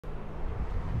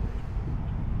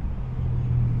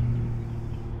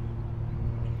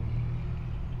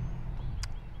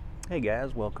Hey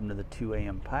guys, welcome to the 2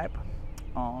 a.m. pipe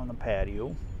on the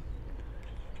patio.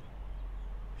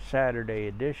 Saturday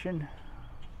edition.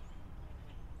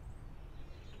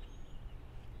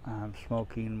 I'm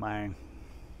smoking my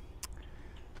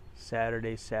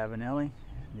Saturday Savinelli,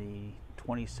 the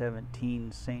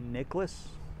 2017 St. Nicholas,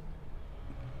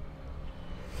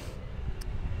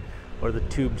 or the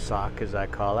tube sock as I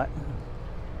call it.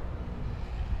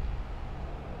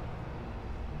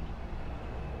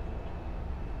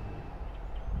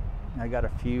 I got a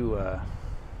few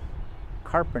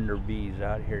carpenter bees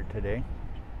out here today,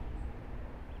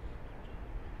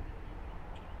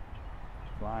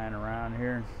 flying around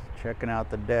here, checking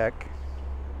out the deck.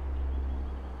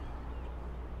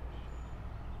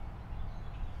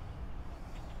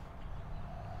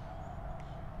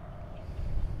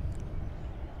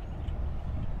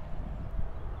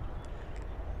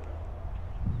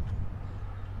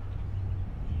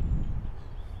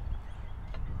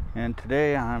 And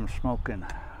today I'm smoking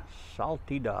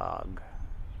Salty Dog.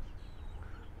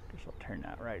 Guess I'll turn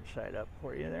that right side up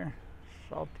for you there.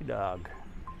 Salty Dog.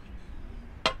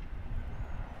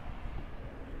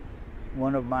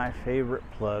 One of my favorite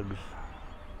plugs.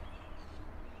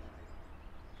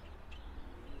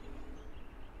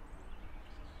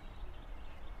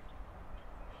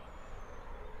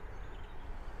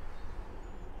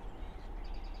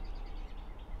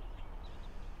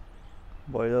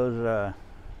 Boy,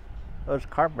 those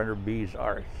carpenter bees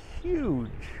are huge.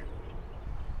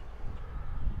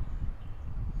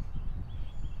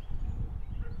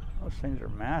 Those things are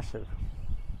massive.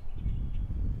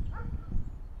 I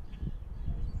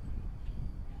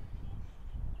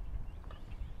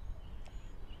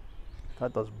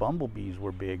thought those bumblebees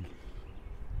were big.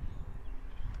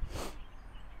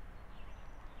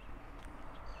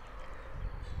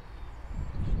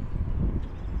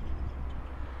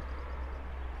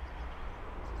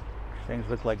 Things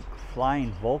look like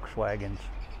flying Volkswagens.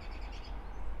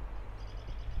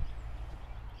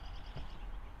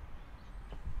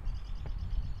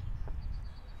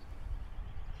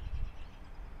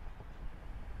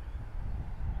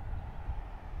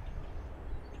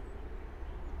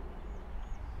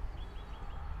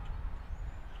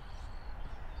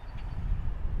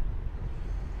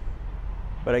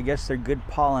 But I guess they're good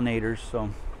pollinators, so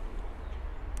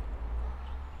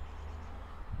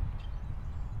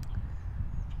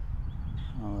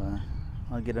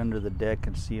I'll get under the deck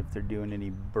and see if they're doing any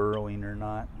burrowing or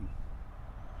not.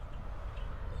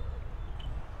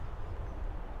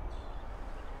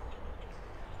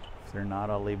 If they're not,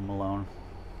 I'll leave them alone.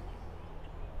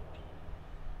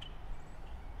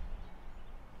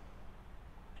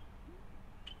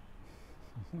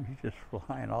 He's just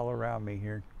flying all around me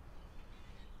here.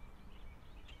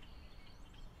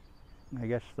 I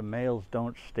guess the males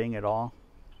don't sting at all.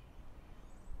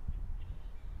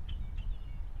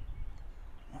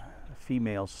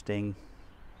 Females sting,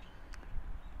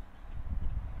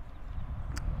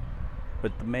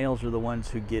 but the males are the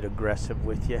ones who get aggressive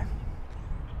with you.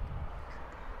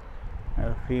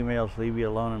 The females leave you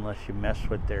alone unless you mess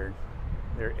with their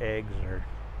eggs or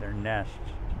their nests.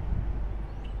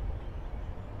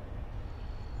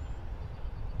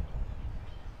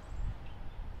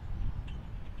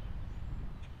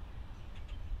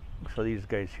 So these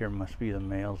guys here must be the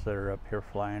males that are up here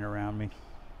flying around me.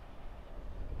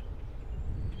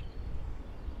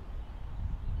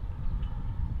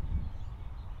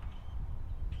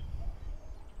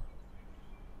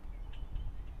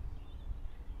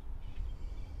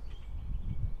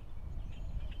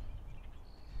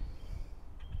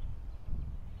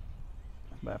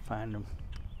 But I find them,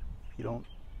 if you don't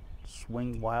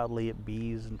swing wildly at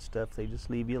bees and stuff, they just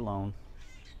leave you alone.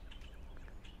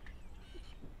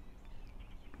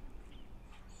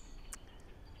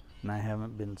 And I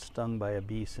haven't been stung by a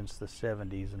bee since the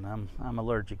 70s, and I'm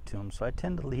allergic to them, so I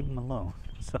tend to leave them alone.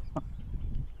 So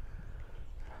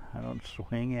I don't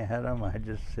swing at them. I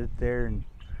just sit there and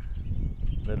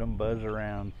let them buzz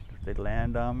around. If they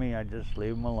land on me, I just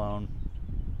leave them alone.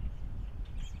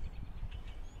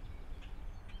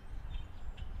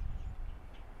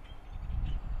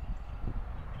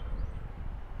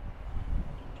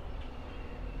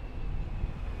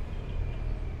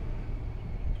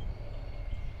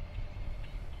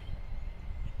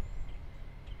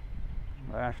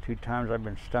 The last 2 times I've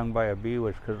been stung by a bee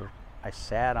was because I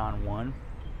sat on one.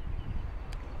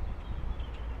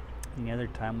 And the other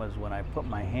time was when I put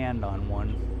my hand on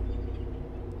one,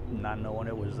 not knowing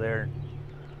it was there.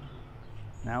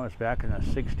 Now it's back in the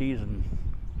 60s and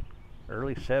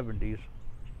early 70s.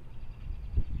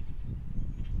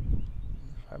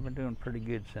 I've been doing pretty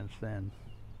good since then.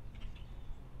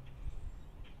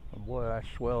 But boy, I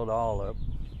swelled all up.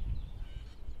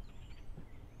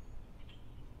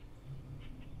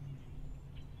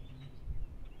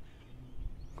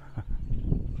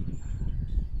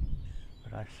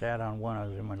 But I sat on one. I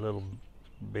was in my little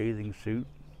bathing suit.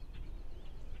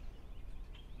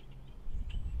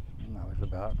 And I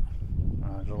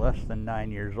was less than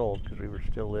 9 years old because we were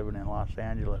still living in Los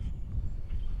Angeles.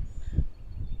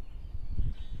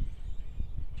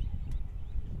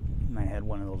 And I had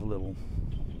one of those little,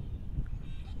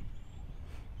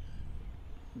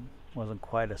 wasn't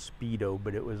quite a Speedo,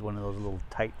 but it was one of those little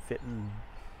tight-fitting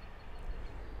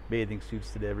bathing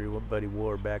suits that everybody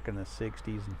wore back in the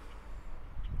 60s.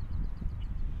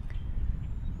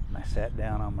 And I sat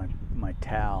down on my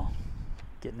towel,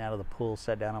 getting out of the pool,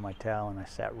 sat down on my towel, and I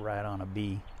sat right on a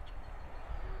bee.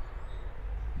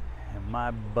 And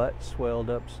my butt swelled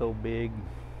up so big,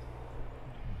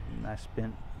 and I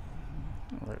spent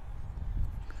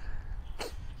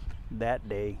that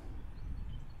day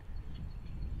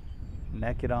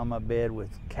naked on my bed with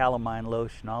calamine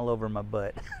lotion all over my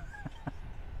butt.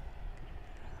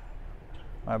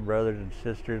 My brothers and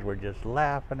sisters were just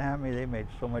laughing at me. They made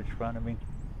so much fun of me.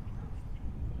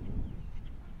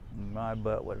 My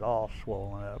butt was all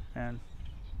swollen up, man.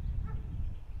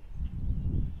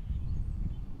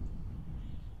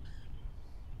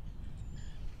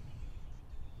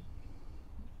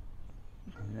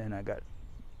 And then I got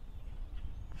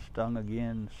stung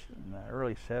again in the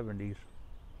early 70s.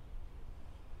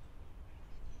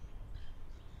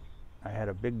 I had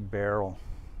a big barrel.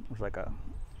 It was like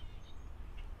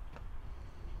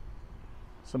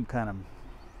some kind of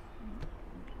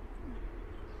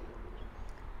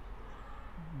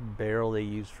barrel they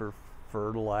use for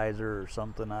fertilizer or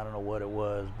something. I don't know what it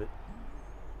was, but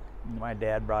my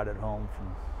dad brought it home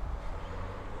from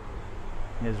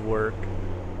his work.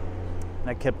 And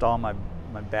I kept all my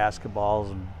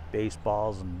basketballs and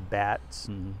baseballs and bats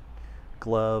and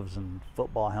gloves and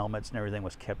football helmets and everything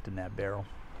was kept in that barrel.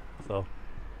 So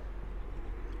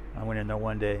I went in there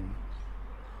one day and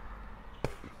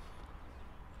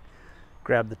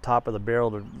grabbed the top of the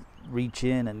barrel to reach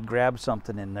in and grab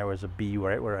something, and there was a bee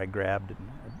right where I grabbed it,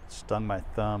 and it stung my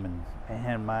thumb,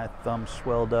 and my thumb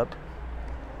swelled up.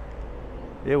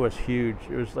 It was huge.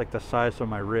 It was like the size of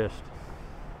my wrist.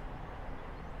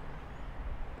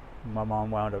 My mom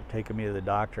wound up taking me to the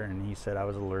doctor, and he said I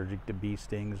was allergic to bee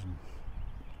stings.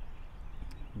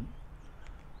 And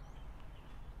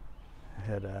I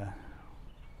had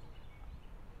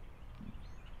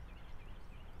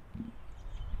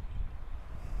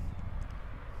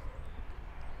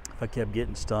if I kept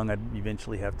getting stung, I'd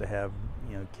eventually have to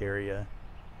carry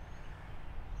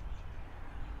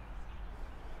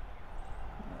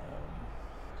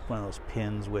one of those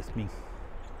pins with me.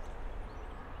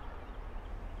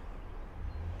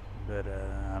 But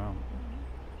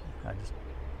I just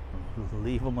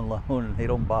leave them alone and they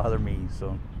don't bother me,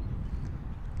 so.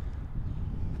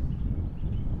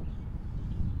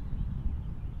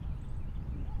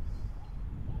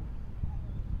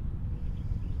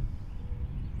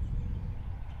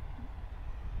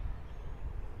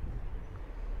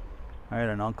 I had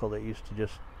an uncle that used to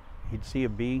he'd see a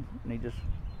bee and he'd just,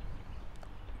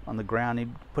 on the ground,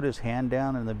 he'd put his hand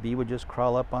down and the bee would just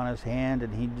crawl up on his hand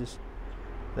and he'd just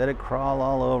let it crawl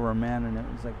all over him, man, and it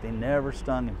was like they never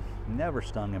stung him. Never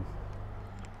stung him.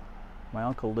 My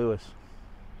Uncle Lewis.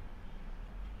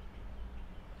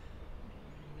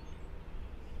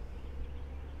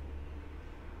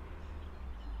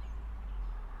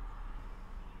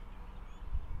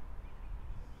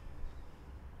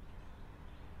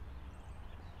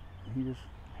 He just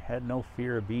had no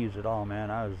fear of bees at all,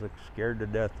 man. I was like scared to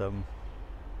death of them.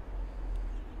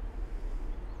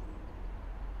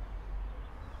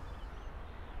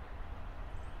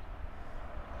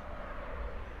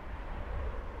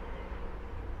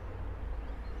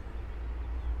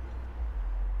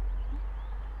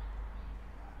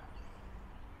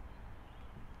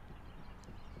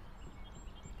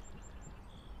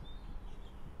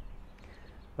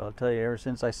 But I'll tell you, ever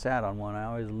since I sat on one, I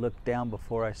always look down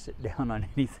before I sit down on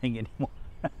anything anymore.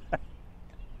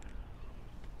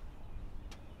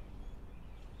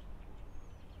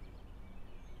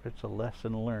 It's a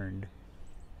lesson learned.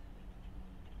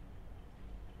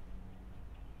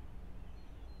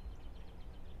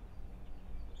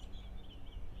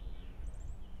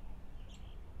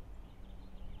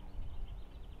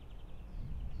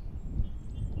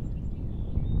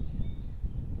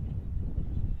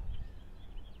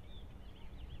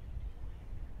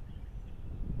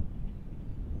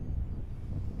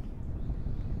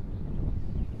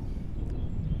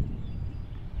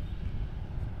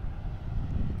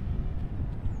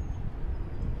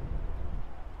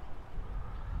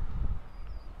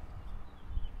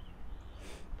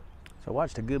 So I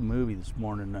watched a good movie this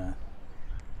morning.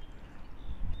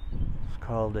 It's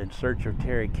called In Search of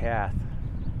Terry Kath,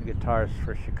 the guitarist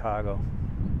for Chicago.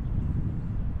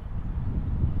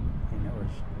 And it was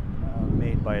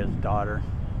made by his daughter.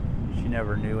 She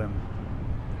never knew him.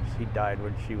 He died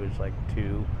when she was like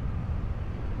 2.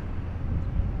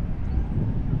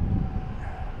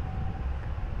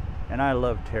 And I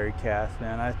love Terry Kath,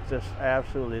 man. I just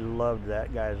absolutely loved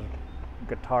that guy's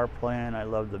guitar playing. I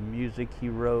loved the music he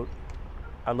wrote.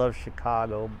 I love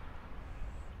Chicago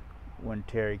when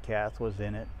Terry Kath was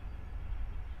in it.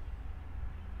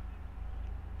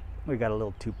 We got a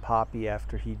little too poppy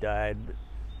after he died, but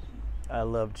I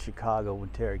loved Chicago when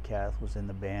Terry Kath was in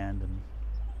the band, and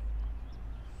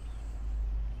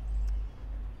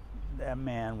that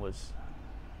man was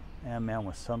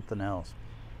something else.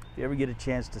 If you ever get a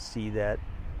chance to see that,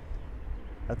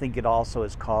 I think it also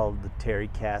is called the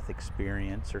Terry Kath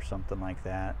Experience or something like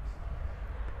that.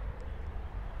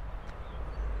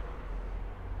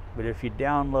 But if you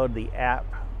download the app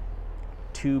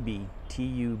Tubi,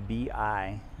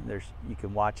 T-U-B-I, you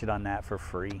can watch it on that for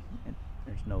free.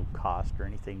 There's no cost or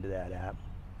anything to that app.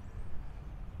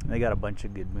 They got a bunch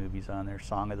of good movies on there.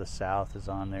 Song of the South is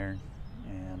on there,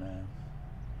 and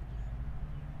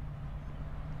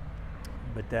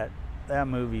but that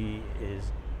movie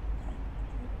is,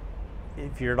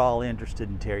 if you're at all interested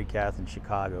in Terry Kath in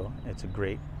Chicago, it's a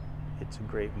great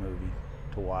movie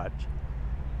to watch.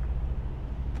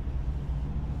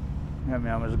 I mean,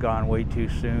 I was gone way too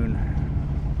soon.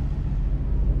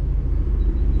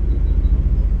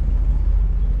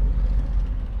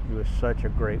 He was such a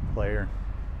great player.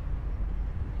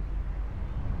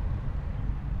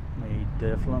 I mean, he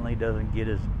definitely doesn't get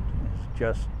his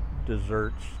just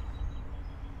desserts.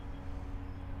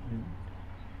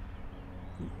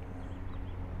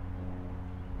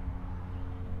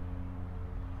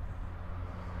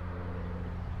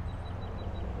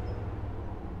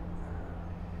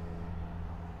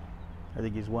 I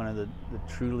think he's one of the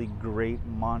truly great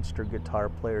monster guitar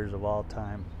players of all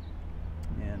time.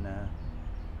 And a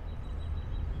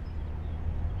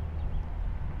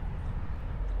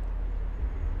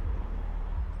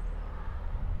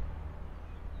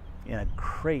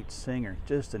great singer,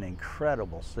 just an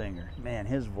incredible singer. Man,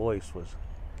 his voice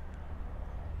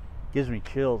gives me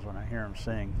chills when I hear him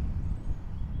sing.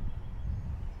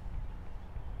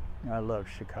 I love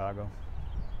Chicago.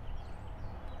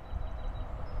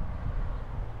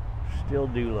 Still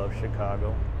do love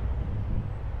Chicago.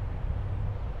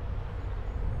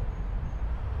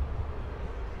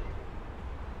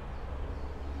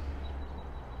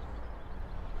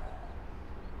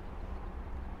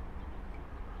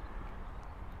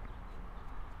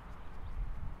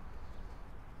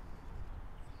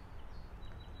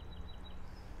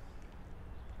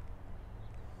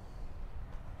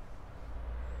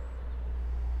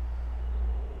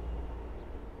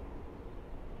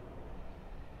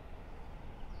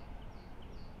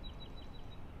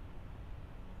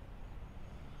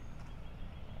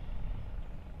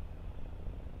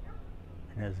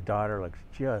 And his daughter looks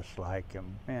just like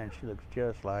him. Man, she looks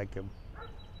just like him.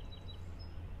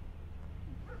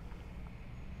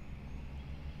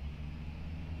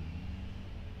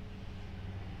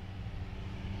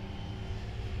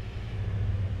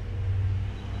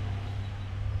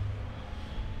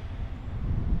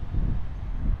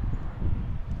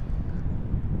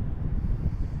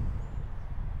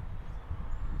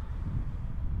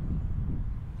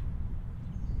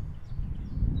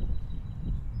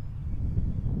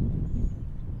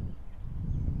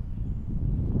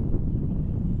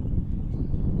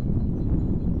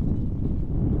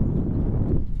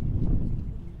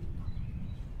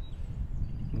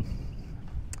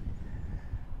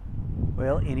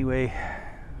 Well, anyway,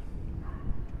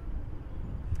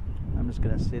 I'm just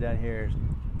gonna sit out here. It's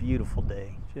a beautiful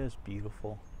day, just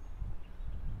beautiful.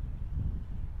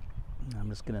 I'm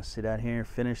just gonna sit out here,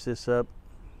 finish this up.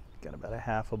 Got about a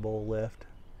half a bowl left,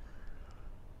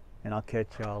 and I'll catch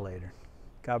y'all later.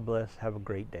 God bless. Have a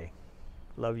great day.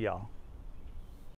 Love y'all.